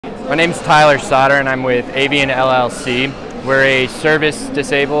My name is Tyler Sautter, and I'm with Avian LLC. We're a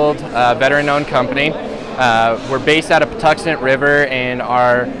service-disabled, veteran-owned company. We're based out of Patuxent River, and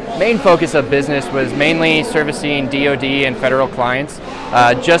our main focus of business was mainly servicing DoD and federal clients.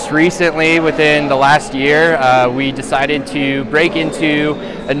 Just recently, within the last year, we decided to break into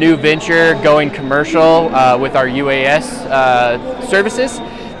a new venture going commercial with our UAS services.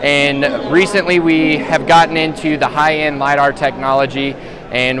 And recently we have gotten into the high-end LiDAR technology,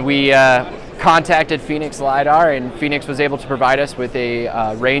 and we contacted Phoenix LiDAR, and Phoenix was able to provide us with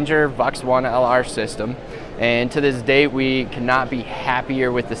a Ranger VUX 1 LR system. And to this date, we cannot be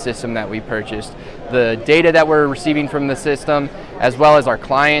happier with the system that we purchased. The data that we're receiving from the system, as well as our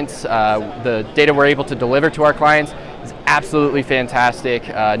clients, the data we're able to deliver to our clients is absolutely fantastic.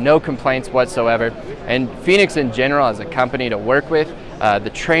 No complaints whatsoever. And Phoenix in general as a company to work with,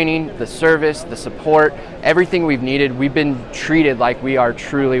 the training, the service, the support, everything we've needed, we've been treated like we are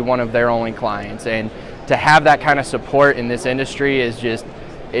truly one of their only clients. And to have that kind of support in this industry is just,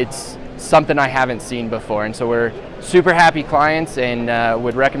 it's something I haven't seen before. And so we're super happy clients, and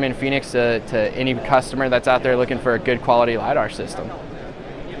would recommend Phoenix to any customer that's out there looking for a good quality LiDAR system.